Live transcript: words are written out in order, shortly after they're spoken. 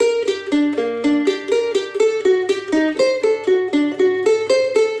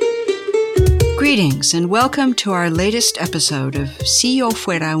Greetings and welcome to our latest episode of Si Yo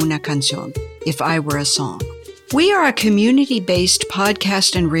Fuera Una Canción, If I Were a Song. We are a community-based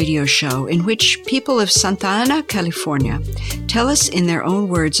podcast and radio show in which people of Santa Ana, California, tell us in their own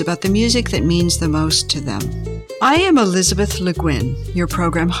words about the music that means the most to them. I am Elizabeth Le Guin, your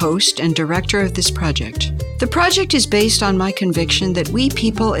program host and director of this project. The project is based on my conviction that we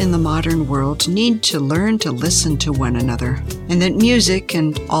people in the modern world need to learn to listen to one another, and that music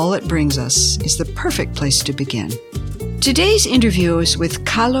and all it brings us is the perfect place to begin. Today's interview is with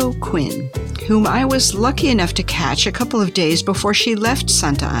Kalo Quinn, whom I was lucky enough to catch a couple of days before she left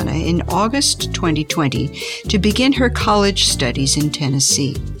Santa Ana in August 2020 to begin her college studies in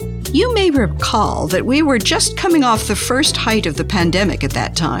Tennessee. You may recall that we were just coming off the first height of the pandemic at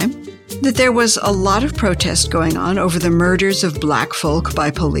that time, that there was a lot of protest going on over the murders of black folk by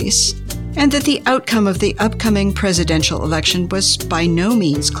police, and that the outcome of the upcoming presidential election was by no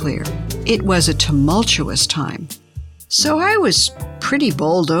means clear. It was a tumultuous time. So I was pretty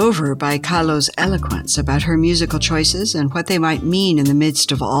bowled over by Kalo's eloquence about her musical choices and what they might mean in the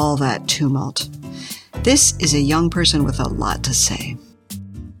midst of all that tumult. This is a young person with a lot to say.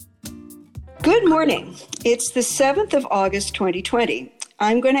 Good morning. It's the 7th of August, 2020.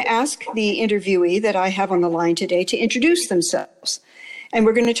 I'm going to ask the interviewee that I have on the line today to introduce themselves, and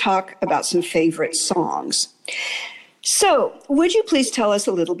we're going to talk about some favorite songs. So, would you please tell us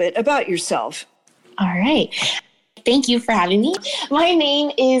a little bit about yourself? All right. Thank you for having me. My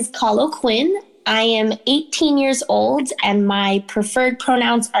name is Kalo Quinn. I am 18 years old, and my preferred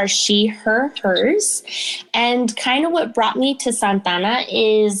pronouns are she, her, hers. And kind of what brought me to Santa Ana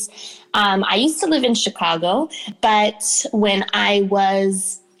is I used to live in Chicago, but when I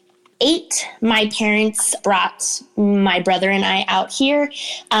was 8, my parents brought my brother and I out here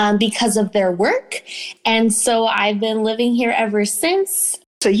because of their work. And so I've been living here ever since.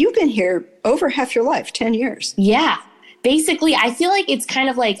 So you've been here over half your life, 10 years. Yeah. Basically, I feel like it's kind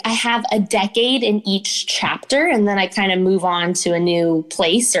of like I have a decade in each chapter, and then I kind of move on to a new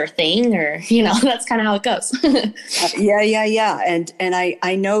place or thing, or, that's kind of how it goes. Yeah. And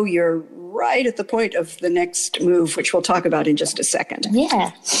I know you're right at the point of the next move, which we'll talk about in just a second. Yeah.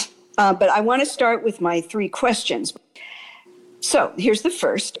 But I want to start with my 3 questions. So here's the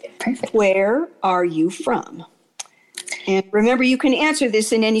first. Perfect. Where are you from? And remember, you can answer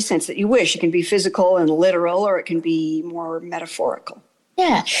this in any sense that you wish. It can be physical and literal, or it can be more metaphorical.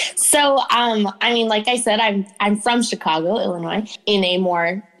 Yeah. So, like I said, I'm from Chicago, Illinois, in a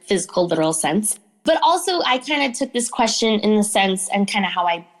more physical, literal sense. But also, I kind of took this question in the sense, and kind of how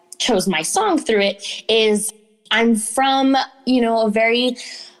I chose my song through it, is I'm from, a very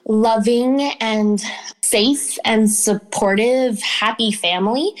loving and safe and supportive, happy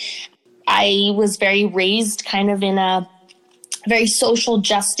family. I was raised kind of in a very social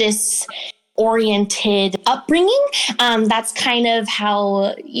justice oriented upbringing. That's kind of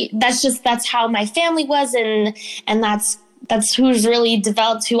how, that's how my family was. And that's who's really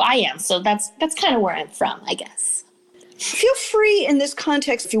developed who I am. So that's kind of where I'm from, I guess. Feel free in this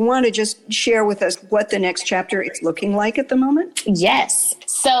context, if you want to just share with us what the next chapter is looking like at the moment. Yes.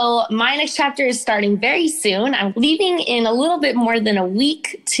 So my next chapter is starting very soon. I'm leaving in a little bit more than a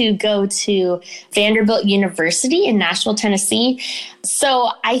week to go to Vanderbilt University in Nashville, Tennessee. So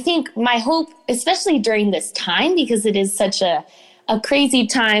I think my hope, especially during this time, because it is such a crazy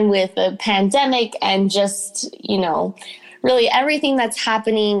time with a pandemic and just, really everything that's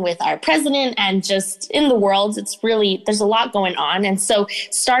happening with our president and just in the world, there's a lot going on. And so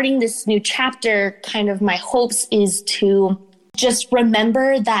starting this new chapter, kind of my hopes is to just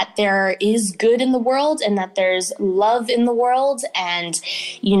remember that there is good in the world and that there's love in the world, and,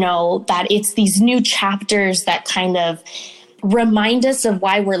 that it's these new chapters that kind of remind us of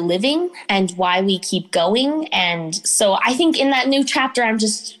why we're living and why we keep going. And so I think in that new chapter, I'm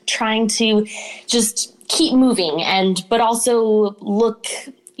just trying to just keep moving, but also look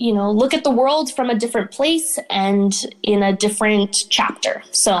at the world from a different place and in a different chapter.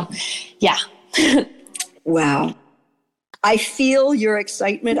 So, yeah. Wow. I feel your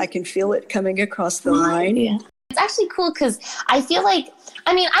excitement. I can feel it coming across the line. Yeah. It's actually cool because I feel like,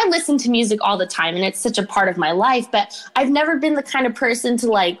 I listen to music all the time and it's such a part of my life, but I've never been the kind of person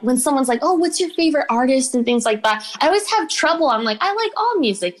to when someone's like, oh, what's your favorite artist and things like that, I always have trouble. I'm like, I like all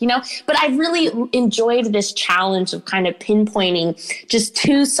music, but I've really enjoyed this challenge of kind of pinpointing just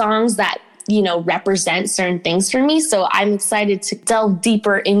 2 songs that, represent certain things for me. So I'm excited to delve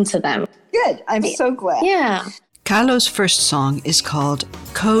deeper into them. Good. I'm so glad. Yeah. Kalo's first song is called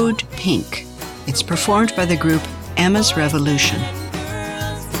Code Pink. It's performed by the group Emma's Revolution.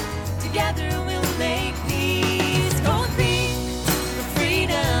 Together we'll make peace. Code pink for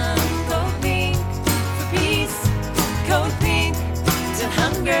freedom. Code pink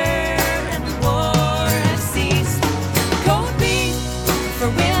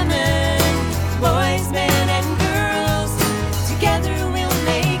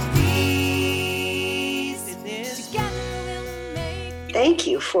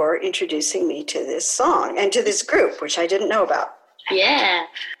for introducing me to this song and to this group, which I didn't know about. Yeah.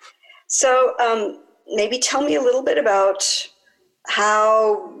 So maybe tell me a little bit about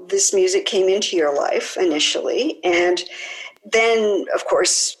how this music came into your life initially, and then, of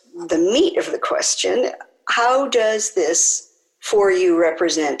course, the meat of the question, how does this for you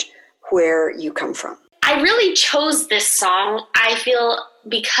represent where you come from? I really chose this song, I feel,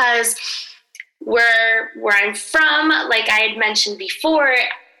 because where I'm from, like I had mentioned before,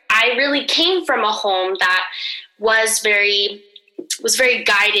 I really came from a home that was very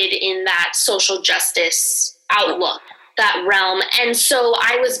guided in that social justice outlook, that realm. And so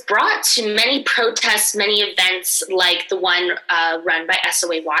I was brought to many protests, many events like the one run by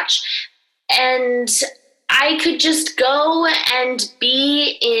SOA Watch. And I could just go and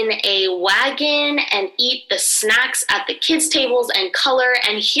be in a wagon and eat the snacks at the kids' tables and color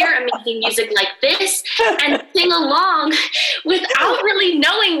and hear amazing music like this and sing along without really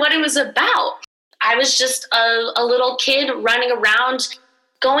knowing what it was about. I was just a little kid running around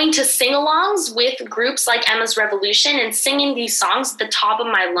going to sing-alongs with groups like Emma's Revolution and singing these songs at the top of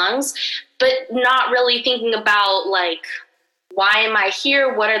my lungs, but not really thinking about, like, why am I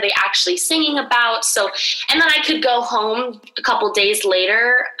here? What are they actually singing about? So, and then I could go home a couple days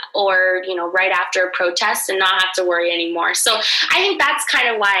later or, right after a protest and not have to worry anymore. So I think that's kind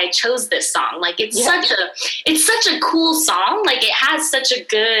of why I chose this song. Like, it's such a cool song. Like, it has such a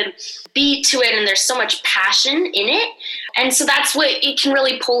good beat to it and there's so much passion in it. And so that's what it can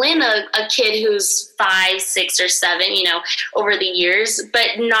really pull in a kid who's 5, 6, or 7, over the years, but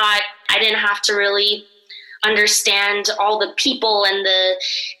I didn't have to really understand all the people and the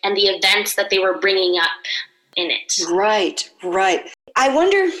events that they were bringing up in it. Right. I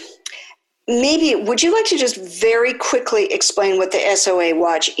wonder, maybe, would you like to just very quickly explain what the SOA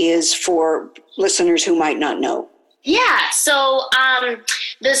Watch is for listeners who might not know? Yeah, so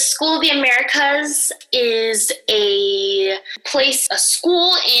the School of the Americas is a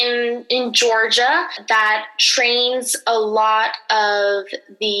school in Georgia that trains a lot of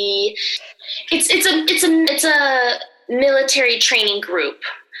it's a military training group.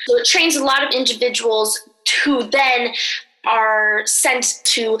 So it trains a lot of individuals who then are sent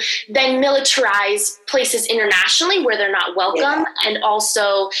to then militarize places internationally where they're not welcome. Yeah. And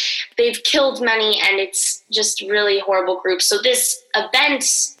also they've killed many and it's just really horrible group. So this event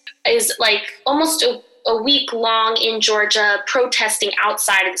is like almost a week long in Georgia, protesting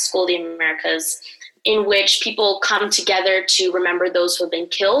outside of the School of the Americas, in which people come together to remember those who have been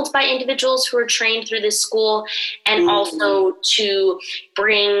killed by individuals who are trained through this school, and also to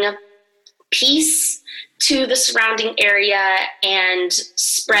bring peace to the surrounding area and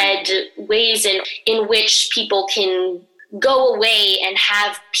spread ways in which people can go away and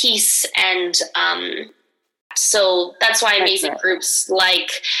have peace. And so that's why amazing groups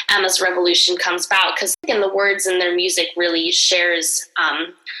like Emma's Revolution comes about, because in the words in their music really shares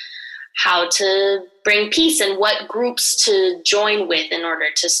how to bring peace and what groups to join with in order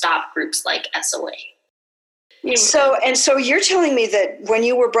to stop groups like SOA. So you're telling me that when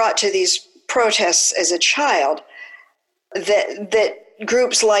you were brought to these protests as a child, that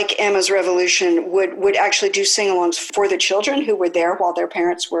groups like Emma's Revolution would actually do sing-alongs for the children who were there while their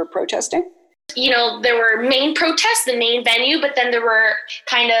parents were protesting? There were main protests, the main venue, but then there were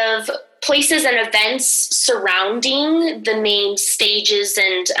kind of places and events surrounding the main stages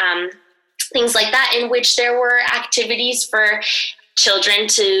and things like that, in which there were activities for children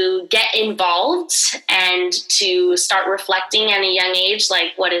to get involved and to start reflecting at a young age,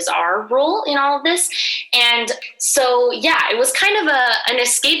 like, what is our role in all of this? And so, yeah, it was kind of an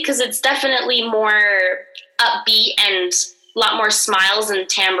escape, because it's definitely more upbeat and a lot more smiles and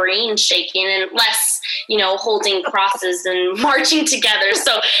tambourine shaking and less, holding crosses and marching together.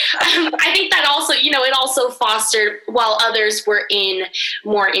 So I think that also, it also fostered, while others were in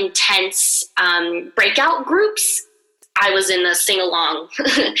more intense breakout groups, I was in a sing-along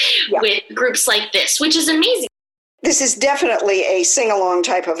with groups like this, which is amazing. This is definitely a sing-along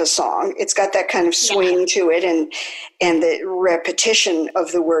type of a song. It's got that kind of swing to it and the repetition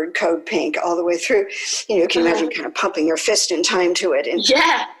of the word Code Pink all the way through. You can imagine kind of pumping your fist in time to it.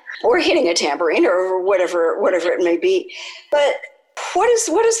 Or hitting a tambourine or whatever it may be. But what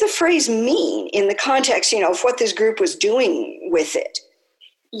does the phrase mean in the context, of what this group was doing with it?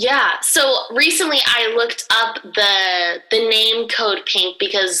 Yeah, so recently I looked up the name Code Pink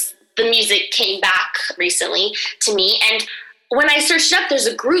because the music came back recently to me. And when I searched it up, there's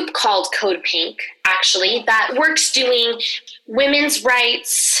a group called Code Pink, actually, that works doing women's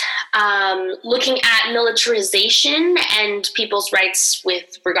rights, looking at militarization and people's rights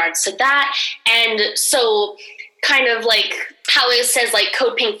with regards to that. And so kind of like how it says like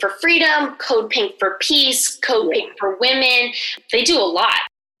Code Pink for freedom, Code Pink for peace, Code Pink for women. They do a lot.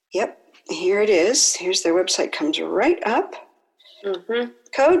 Yep. Here it is. Here's their website, comes right up. Mm-hmm.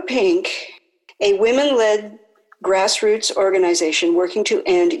 Code Pink, a women-led grassroots organization working to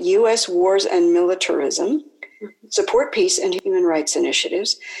end U.S. wars and militarism, support peace and human rights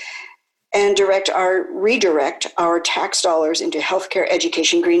initiatives, and redirect our tax dollars into healthcare,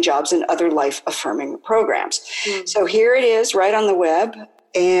 education, green jobs, and other life-affirming programs. Mm-hmm. So here it is right on the web,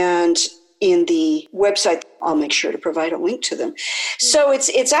 and in the website, I'll make sure to provide a link to them. Mm-hmm. So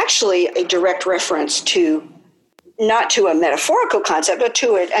it's actually a direct reference to, not to a metaphorical concept, but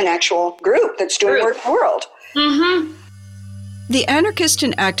to an actual group that's doing work in the world. Mm-hmm. The anarchist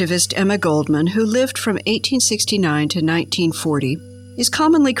and activist Emma Goldman, who lived from 1869 to 1940, is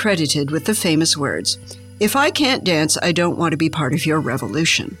commonly credited with the famous words, "If I can't dance, I don't want to be part of your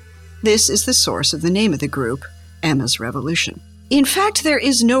revolution." This is the source of the name of the group, Emma's Revolution. In fact, there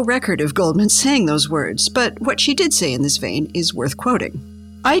is no record of Goldman saying those words, but what she did say in this vein is worth quoting.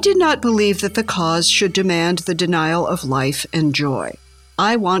 "I did not believe that the cause should demand the denial of life and joy.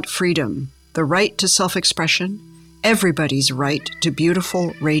 I want freedom, the right to self-expression, everybody's right to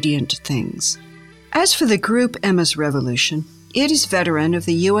beautiful, radiant things." As for the group Emma's Revolution, it is veteran of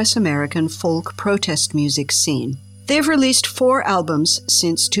the U.S.-American folk protest music scene. They've released 4 albums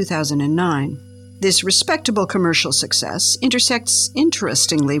since 2009. This respectable commercial success intersects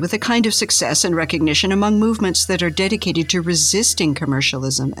interestingly with a kind of success and recognition among movements that are dedicated to resisting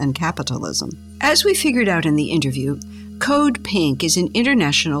commercialism and capitalism. As we figured out in the interview, Code Pink is an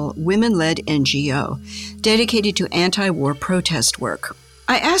international women-led NGO dedicated to anti-war protest work.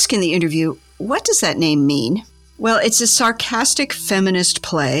 I ask in the interview, what does that name mean? Well, it's a sarcastic feminist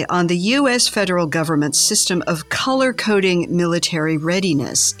play on the U.S. federal government's system of color-coding military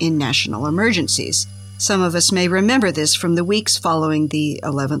readiness in national emergencies. Some of us may remember this from the weeks following the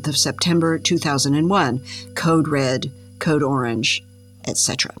 11th of September 2001, Code Red, Code Orange,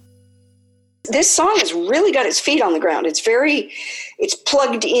 etc. This song has really got its feet on the ground. It's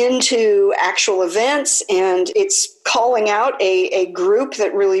plugged into actual events, and it's calling out a group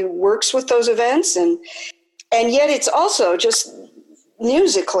that really works with those events, and yet it's also just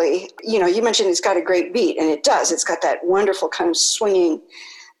musically, you mentioned it's got a great beat, and it does. It's got that wonderful kind of swinging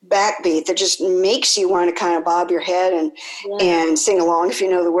backbeat that just makes you want to kind of bob your head and sing along if you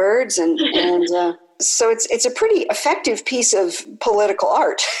know the words. And so it's a pretty effective piece of political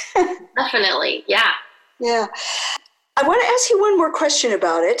art. Definitely, yeah. Yeah. I want to ask you one more question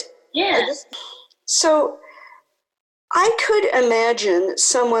about it. Yeah. So I could imagine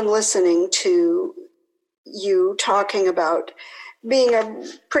someone listening to you talking about being a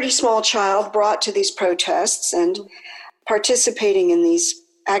pretty small child brought to these protests and participating in these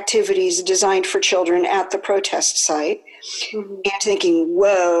activities designed for children at the protest site, and thinking,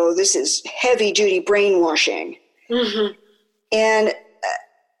 whoa, this is heavy-duty brainwashing. Mm-hmm. And,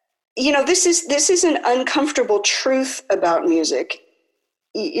 this is an uncomfortable truth about music.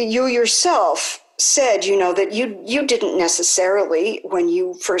 You yourself said, that you didn't necessarily, when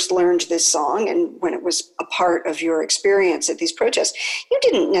you first learned this song and when it was a part of your experience at these protests, you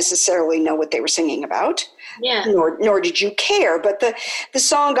didn't necessarily know what they were singing about. Yeah. Nor did you care, but the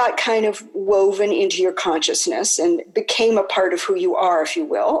song got kind of woven into your consciousness and became a part of who you are, if you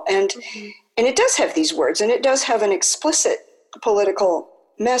will. And it does have these words, and it does have an explicit political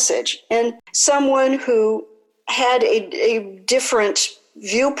message. And someone who had a different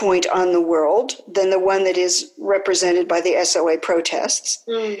viewpoint on the world than the one that is represented by the SOA protests,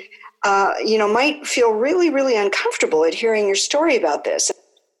 might feel really, really uncomfortable at hearing your story about this.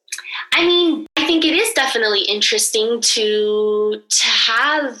 I mean, I think it is definitely interesting to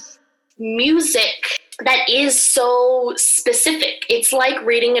have music that is so specific. It's like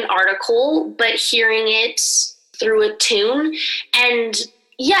reading an article, but hearing it through a tune. And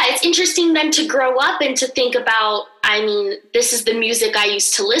yeah, it's interesting then to grow up and to think about, this is the music I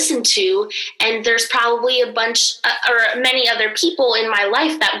used to listen to, and there's probably a bunch or many other people in my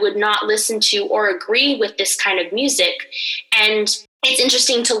life that would not listen to or agree with this kind of music. And it's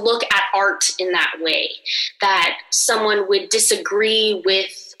interesting to look at art in that way, that someone would disagree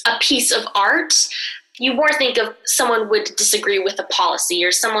with a piece of art. You more think of someone would disagree with a policy,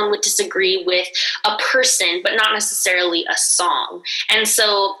 or someone would disagree with a person, but not necessarily a song. And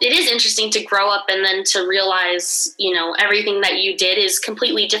so it is interesting to grow up and then to realize, everything that you did is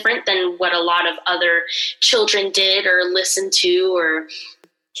completely different than what a lot of other children did or listened to. Or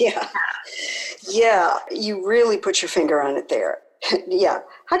Yeah, you really put your finger on it there. Yeah.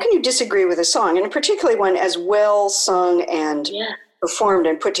 How can you disagree with a song, and particularly one as well sung and performed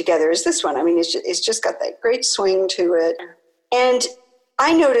and put together as this one. I mean, it's just got that great swing to it. And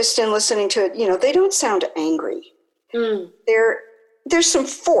I noticed in listening to it, they don't sound angry. There's some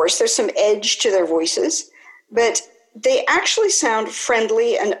force, there's some edge to their voices, but they actually sound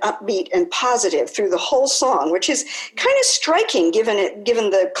friendly and upbeat and positive through the whole song, which is kind of striking given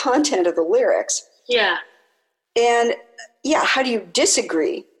the content of the lyrics. Yeah. And how do you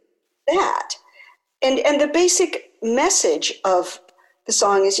disagree that? And the basic message of the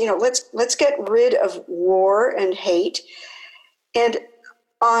song is, let's get rid of war and hate. And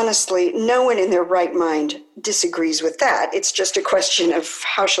honestly, no one in their right mind disagrees with that. It's just a question of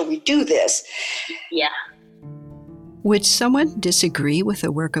how shall we do this? Yeah. Would someone disagree with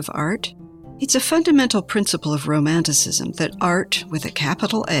a work of art? It's a fundamental principle of Romanticism that art, with a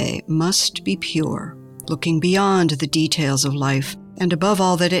capital A, must be pure, looking beyond the details of life, and above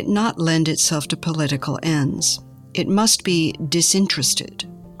all that it not lend itself to political ends. It must be disinterested,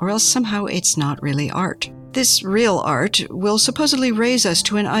 or else somehow it's not really art. This real art will supposedly raise us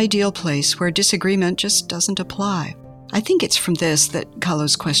to an ideal place where disagreement just doesn't apply. I think it's from this that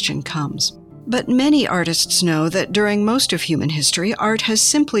Kahlo's question comes. But many artists know that during most of human history, art has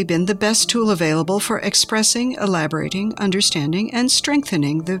simply been the best tool available for expressing, elaborating, understanding, and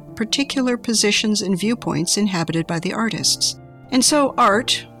strengthening the particular positions and viewpoints inhabited by the artists. And so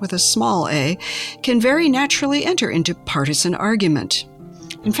art, with a small a, can very naturally enter into partisan argument.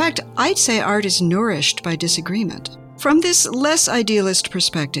 In fact, I'd say art is nourished by disagreement. From this less idealist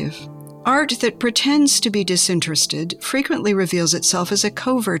perspective, art that pretends to be disinterested frequently reveals itself as a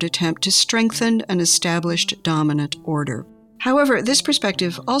covert attempt to strengthen an established dominant order. However, this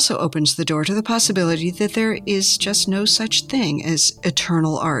perspective also opens the door to the possibility that there is just no such thing as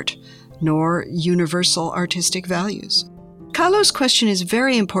eternal art, nor universal artistic values. Kahlo's question is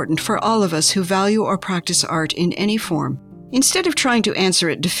very important for all of us who value or practice art in any form. Instead of trying to answer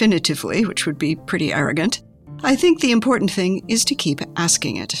it definitively, which would be pretty arrogant, I think the important thing is to keep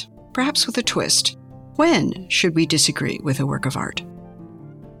asking it. Perhaps with a twist. When should we disagree with a work of art?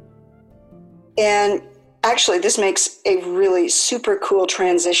 And actually, this makes a really super cool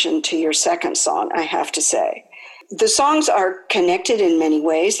transition to your second song, I have to say. The songs are connected in many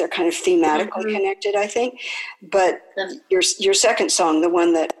ways. They're kind of thematically connected, I think. But your second song, the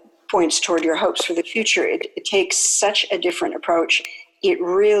one that points toward your hopes for the future, it takes such a different approach.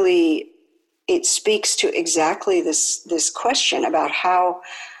 It speaks to exactly this question about how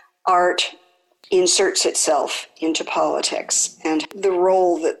art inserts itself into politics and the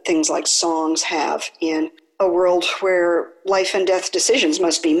role that things like songs have in a world where life and death decisions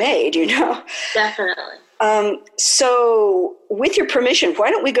must be made, Definitely. So with your permission, why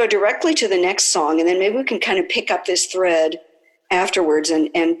don't we go directly to the next song, and then maybe we can kind of pick up this thread afterwards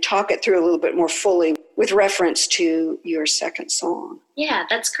and talk it through a little bit more fully with reference to your second song. Yeah,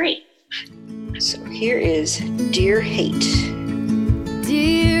 that's great. So here is Dear Hate.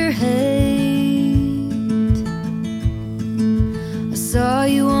 Dear hate, I saw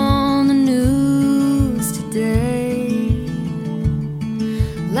you on the news today.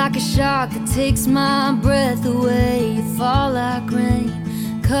 Like a shark that takes my breath away. You fall like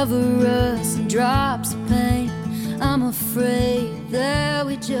rain, cover us in drops of pain. I'm afraid that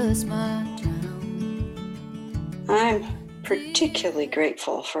we just might drown. I'm particularly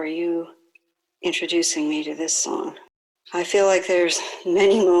grateful for you introducing me to this song. I feel like there's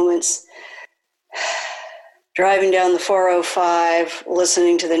many moments driving down the 405,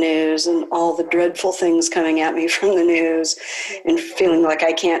 listening to the news and all the dreadful things coming at me from the news and feeling like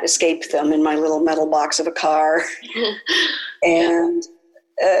I can't escape them in my little metal box of a car and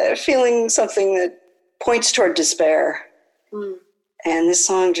feeling something that points toward despair. And this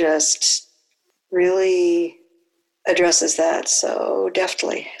song just really addresses that so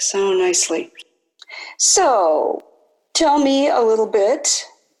deftly, so nicely. So, tell me a little bit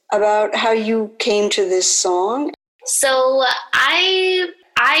about how you came to this song. So I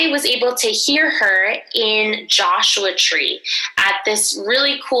was able to hear her in Joshua Tree at this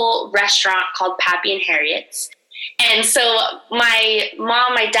really cool restaurant called Pappy and Harriet's. And so my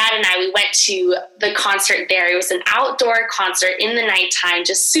mom, my dad, and I, we went to the concert there. It was an outdoor concert in the nighttime,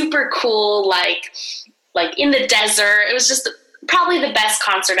 just super cool, like in the desert. It was just probably the best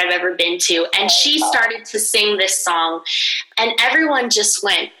concert I've ever been to. And she started to sing this song, and everyone just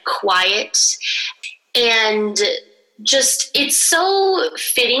went quiet. And just, it's so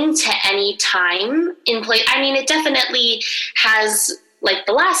fitting to any time in place. I mean, it definitely has, like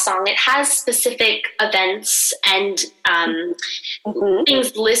the last song, it has specific events and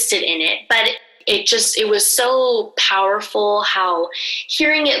things listed in it, but it was so powerful how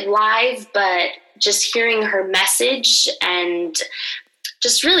hearing it live, but just hearing her message, and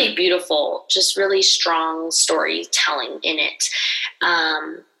just really beautiful, just really strong storytelling in it.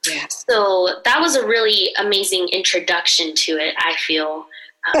 So that was a really amazing introduction to it, I feel.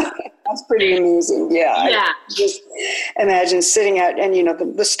 That's pretty amazing. Yeah. I just imagine sitting out,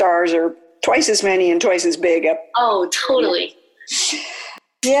 and the stars are twice as many and twice as big up. Oh, totally.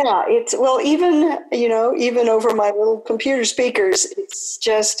 Yeah, even over my little computer speakers,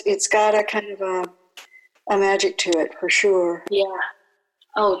 it's got a kind of a magic to it for sure. Yeah.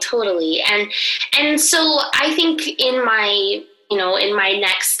 Oh, totally. And so I think in my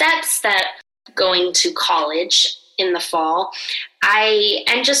next steps, that going to college in the fall,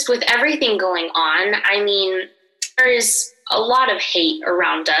 and just with everything going on, I mean, there is a lot of hate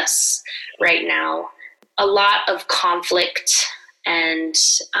around us right now, a lot of conflict, and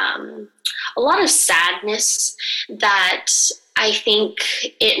a lot of sadness that I think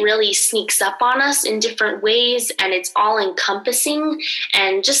it really sneaks up on us in different ways, and it's all encompassing.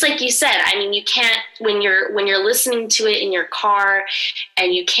 And just like you said, I mean, you can't, when you're listening to it in your car,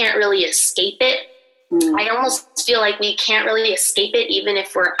 and you can't really escape it. I almost feel like we can't really escape it, even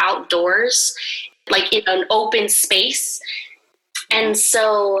if we're outdoors, like in an open space. And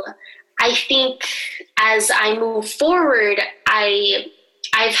so I think as I move forward,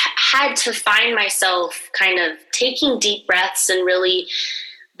 I've had to find myself kind of taking deep breaths and really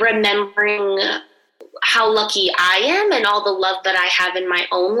remembering how lucky I am and all the love that I have in my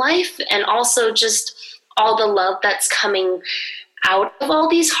own life, and also just all the love that's coming out of all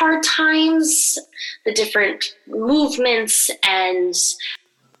these hard times, the different movements and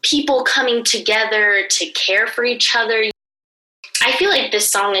people coming together to care for each other. I feel like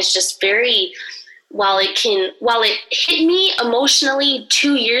this song is just very, while it hit me emotionally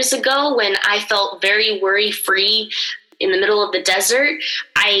 2 years ago when I felt very worry-free in the middle of the desert,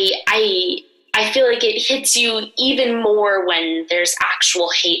 I feel like it hits you even more when there's actual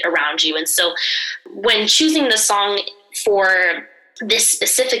hate around you. And so when choosing the song for this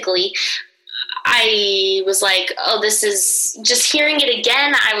specifically, I was like, oh, this is just hearing it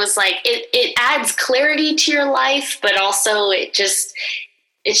again. I was like, it adds clarity to your life, but also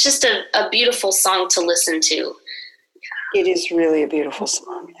it's just a beautiful song to listen to. It is really a beautiful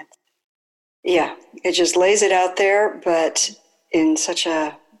song. Yeah, it just lays it out there, but in such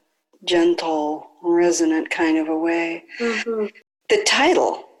a gentle, resonant kind of a way. Mm-hmm. The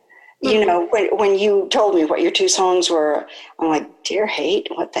title, when you told me what your two songs were, I'm like, Dear Hate,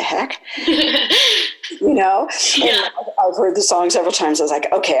 what the heck? Yeah. I've heard the song several times. I was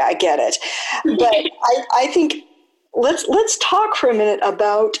like, okay, I get it. But I think let's talk for a minute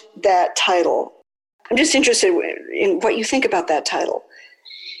about that title. I'm just interested in what you think about that title.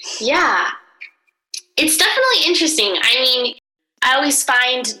 Yeah, it's definitely interesting. I mean, I always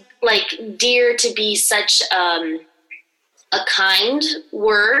find like dear to be such a kind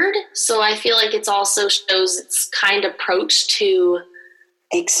word. So I feel like it also shows its kind approach to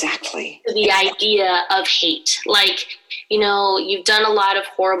the idea of hate. Like, you've done a lot of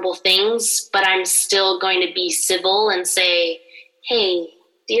horrible things, but I'm still going to be civil and say, hey,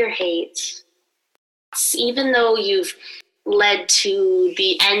 dear hate, even though you've led to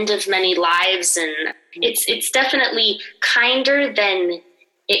the end of many lives, and it's definitely kinder than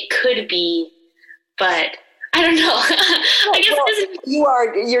it could be, but I don't know. I guess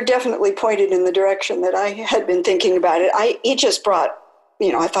you're definitely pointed in the direction that I had been thinking about it. It just brought,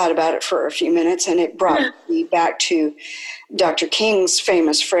 I thought about it for a few minutes, and it brought me back to Dr. King's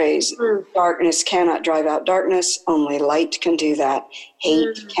famous phrase, darkness cannot drive out darkness, only light can do that.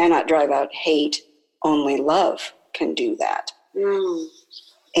 Hate cannot drive out hate, only love can do that.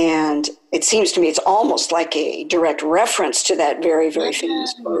 And it seems to me it's almost like a direct reference to that very, very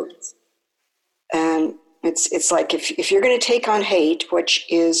famous quote. And it's like if you're going to take on hate, which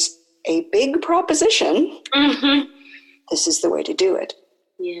is a big proposition, this is the way to do it.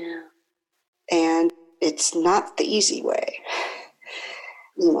 Yeah. And it's not the easy way.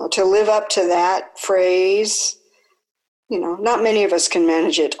 To live up to that phrase, not many of us can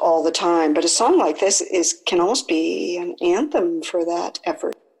manage it all the time, but a song like this can almost be an anthem for that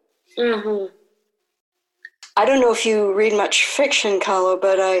effort. Mm-hmm. I don't know if you read much fiction, Kahlo,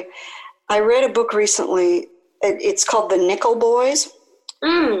 but I read a book recently. It's called The Nickel Boys.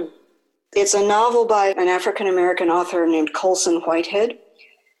 It's a novel by an African-American author named Colson Whitehead.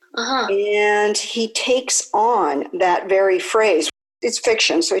 And he takes on that very phrase. It's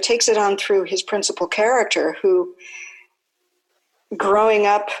fiction, so he takes it on through his principal character, who, growing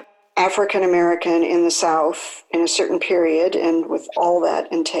up African-American in the South in a certain period, and with all that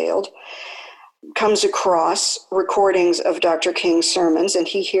entailed, comes across recordings of Dr. King's sermons, and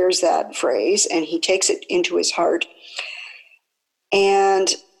he hears that phrase and he takes it into his heart.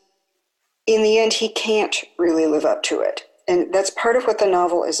 And in the end, he can't really live up to it. And that's part of what the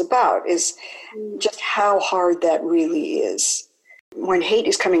novel is about, is just how hard that really is. When hate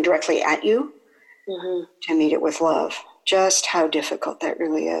is coming directly at you, to meet it with love, just how difficult that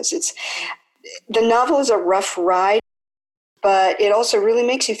really is. The novel is a rough ride, but it also really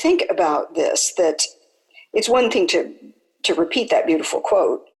makes you think about this, that it's one thing to repeat that beautiful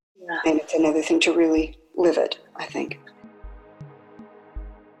quote, and it's another thing to really live it, I think.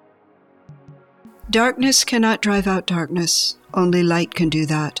 Darkness cannot drive out darkness. Only light can do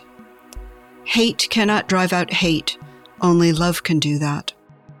that. Hate cannot drive out hate. Only love can do that.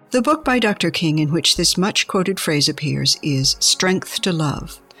 The book by Dr. King in which this much-quoted phrase appears is Strength to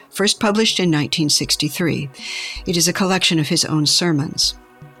Love, first published in 1963. It is a collection of his own sermons.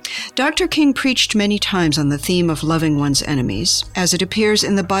 Dr. King preached many times on the theme of loving one's enemies, as it appears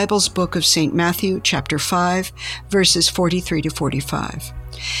in the Bible's book of St. Matthew, chapter 5, verses 43 to 45.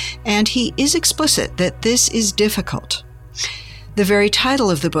 And he is explicit that this is difficult. The very title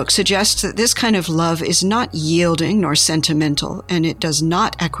of the book suggests that this kind of love is not yielding nor sentimental, and it does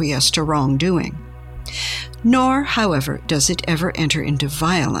not acquiesce to wrongdoing. Nor, however, does it ever enter into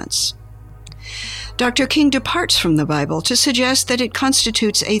violence. Dr. King departs from the Bible to suggest that it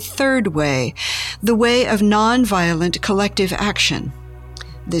constitutes a third way, the way of nonviolent collective action.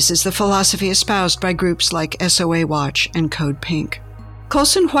 This is the philosophy espoused by groups like SOA Watch and Code Pink.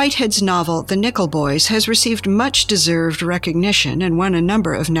 Colson Whitehead's novel, The Nickel Boys, has received much-deserved recognition and won a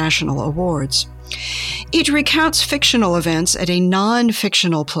number of national awards. It recounts fictional events at a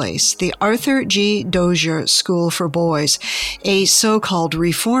non-fictional place, the Arthur G. Dozier School for Boys, a so-called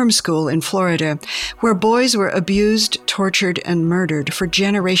reform school in Florida, where boys were abused, tortured, and murdered for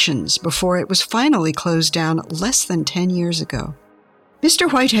generations before it was finally closed down less than 10 years ago.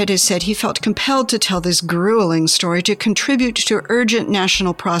 Mr. Whitehead has said he felt compelled to tell this grueling story to contribute to urgent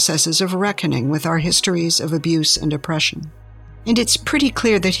national processes of reckoning with our histories of abuse and oppression. And it's pretty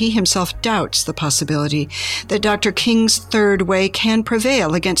clear that he himself doubts the possibility that Dr. King's third way can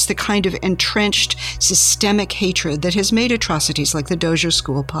prevail against the kind of entrenched, systemic hatred that has made atrocities like the Dozier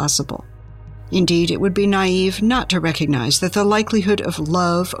School possible. Indeed, it would be naive not to recognize that the likelihood of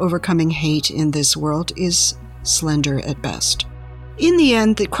love overcoming hate in this world is slender at best. In the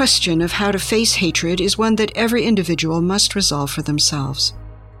end, the question of how to face hatred is one that every individual must resolve for themselves.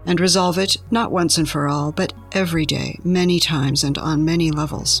 And resolve it not once and for all, but every day, many times, and on many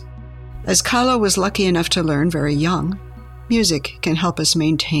levels. As Kahlo was lucky enough to learn very young, music can help us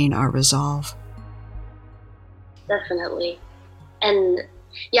maintain our resolve. Definitely. And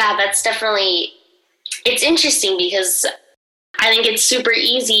yeah, that's definitely, it's interesting because I think it's super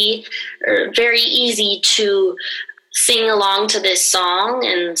easy, or very easy to sing along to this song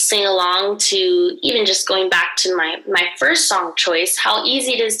and sing along to even just going back to my first song choice, how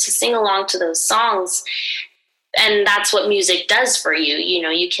easy it is to sing along to those songs. And that's what music does for you. You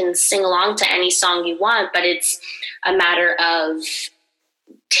know, you can sing along to any song you want, but it's a matter of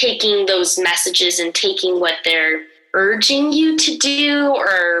taking those messages and taking what they're urging you to do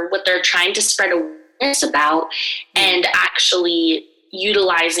or what they're trying to spread awareness about and actually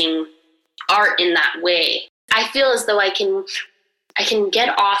utilizing art in that way. I feel as though I can get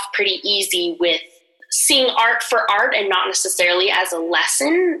off pretty easy with seeing art for art and not necessarily as a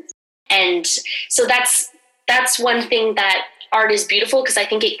lesson. And so that's one thing that art is beautiful, because I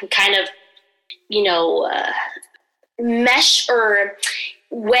think it can kind of, mesh or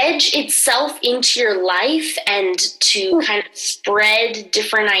wedge itself into your life and to kind of spread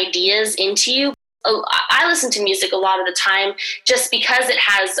different ideas into you. I listen to music a lot of the time just because it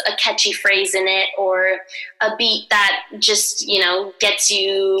has a catchy phrase in it or a beat that just, gets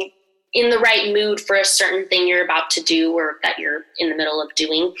you in the right mood for a certain thing you're about to do or that you're in the middle of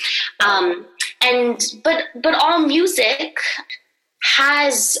doing. But all music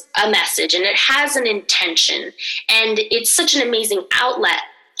has a message and it has an intention, and it's such an amazing outlet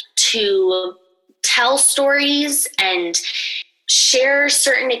to tell stories and share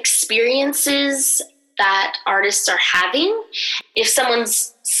certain experiences that artists are having. If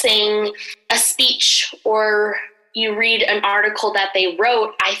someone's saying a speech or you read an article that they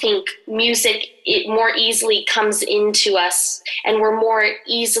wrote, I think music, it more easily comes into us and we're more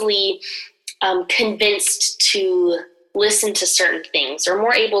easily convinced to listen to certain things or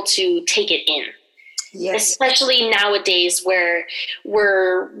more able to take it in. Yes. Especially nowadays where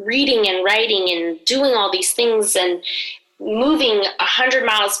we're reading and writing and doing all these things and moving 100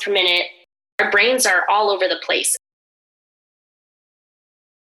 miles per minute, our brains are all over the place.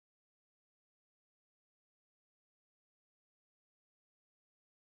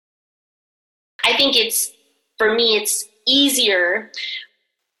 think for me, it's easier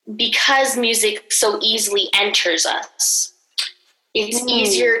because music so easily enters us. It's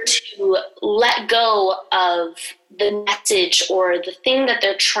easier to let go of the message or the thing that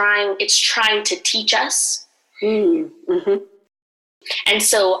it's trying to teach us. Mm-hmm. And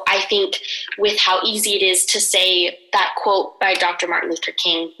so I think with how easy it is to say that quote by Dr. Martin Luther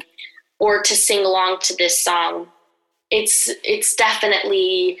King or to sing along to this song, it's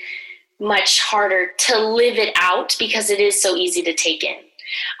definitely much harder to live it out because it is so easy to take in.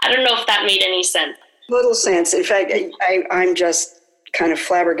 I don't know if that made any sense. Little sense. In fact, I'm just kind of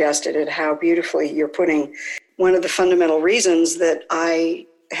flabbergasted at how beautifully you're putting one of the fundamental reasons that I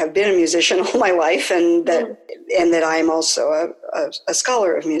have been a musician all my life and that I am also a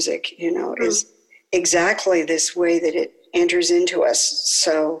scholar of music, is exactly this way that it enters into us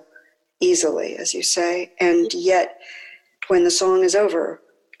so easily, as you say. And yet, when the song is over,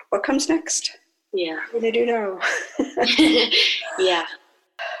 what comes next? Yeah. What do you know? Yeah.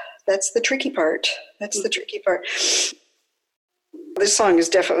 That's the tricky part. This song is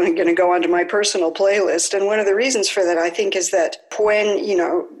definitely going to go onto my personal playlist. And one of the reasons for that, I think, is that when,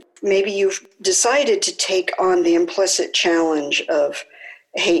 maybe you've decided to take on the implicit challenge of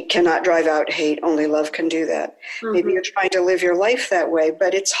hate cannot drive out hate, only love can do that. Mm-hmm. Maybe you're trying to live your life that way,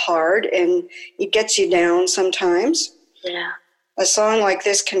 but it's hard and it gets you down sometimes. Yeah. A song like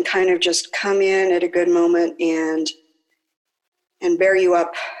this can kind of just come in at a good moment and bear you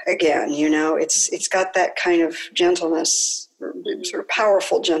up again, It's got that kind of gentleness, sort of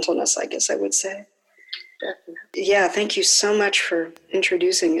powerful gentleness, I guess I would say. Definitely. Yeah, thank you so much for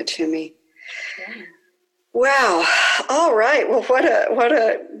introducing it to me. Yeah. Wow. All right. Well, what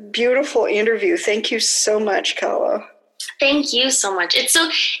a beautiful interview. Thank you so much, Kala. Thank you so much. It's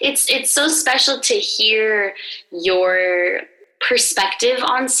so special to hear your perspective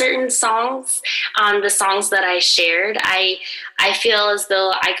on certain songs, on the songs that I shared. I feel as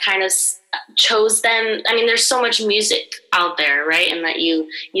though I kind of chose them. I mean, there's so much music out there, right? And that you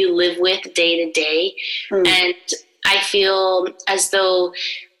live with day to day. And I feel as though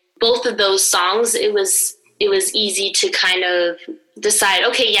both of those songs, it was easy to kind of decide,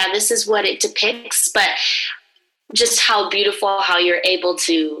 okay, yeah, this is what it depicts, but just how beautiful how you're able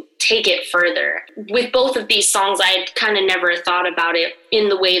to take it further. With both of these songs, I had kind of never thought about it in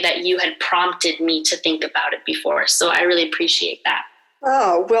the way that you had prompted me to think about it before. So I really appreciate that.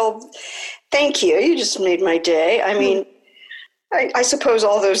 Oh, well, thank you. You just made my day. I mean, I suppose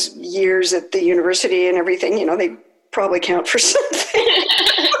all those years at the university and everything, they probably count for something.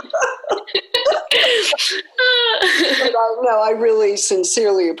 But I really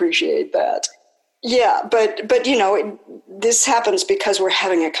sincerely appreciate that. Yeah, but this happens because we're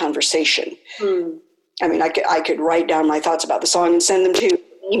having a conversation. I mean, I could write down my thoughts about the song and send them to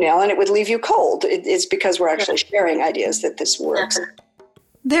email, and it would leave you cold. It's because we're actually sharing ideas that this works.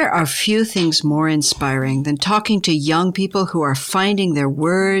 There are few things more inspiring than talking to young people who are finding their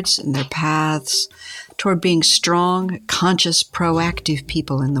words and their paths toward being strong, conscious, proactive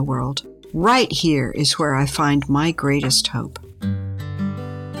people in the world. Right here is where I find my greatest hope.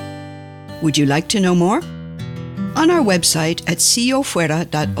 Would you like to know more? On our website at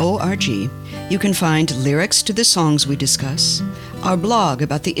siofuera.org, you can find lyrics to the songs we discuss, our blog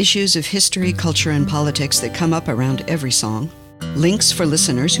about the issues of history, culture, and politics that come up around every song, links for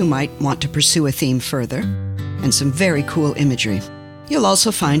listeners who might want to pursue a theme further, and some very cool imagery. You'll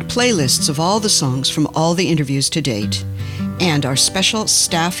also find playlists of all the songs from all the interviews to date, and our special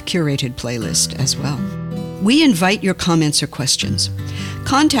staff-curated playlist as well. We invite your comments or questions.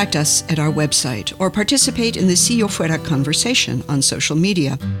 Contact us at our website or participate in the Si Yo Fuera conversation on social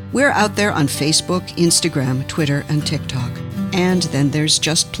media. We're out there on Facebook, Instagram, Twitter, and TikTok. And then there's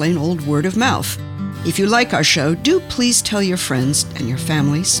just plain old word of mouth. If you like our show, do please tell your friends and your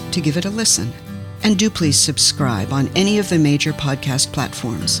families to give it a listen. And do please subscribe on any of the major podcast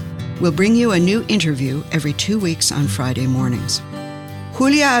platforms. We'll bring you a new interview every 2 weeks on Friday mornings.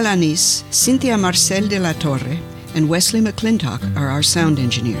 Julia Alanis, Cynthia Marcel de la Torre, and Wesley McClintock are our sound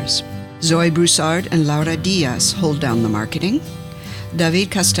engineers. Zoe Broussard and Laura Diaz hold down the marketing. David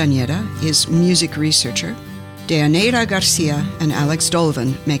Castañeda is music researcher. Deaneira Garcia and Alex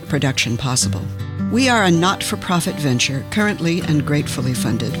Dolvin make production possible. We are a not-for-profit venture currently and gratefully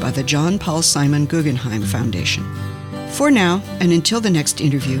funded by the John Paul Simon Guggenheim Foundation. For now, and until the next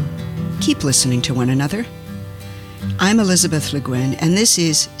interview, keep listening to one another. I'm Elizabeth Le Guin, and this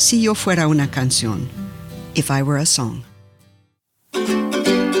is Si Yo Fuera Una Canción, If I Were a Song.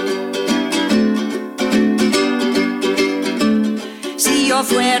 Si yo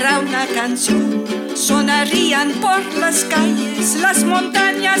fuera una canción, sonarían por las calles, las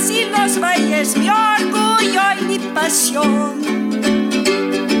montañas montañas y los valles, mi orgullo y mi pasión.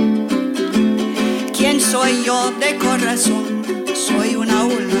 ¿Quién soy yo de corazón? Soy una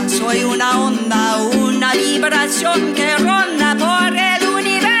ola, soy una onda, una vibración que ronda por el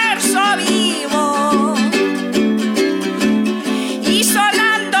universo vivo. Y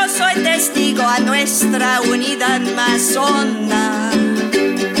sonando soy testigo a nuestra unidad más honda.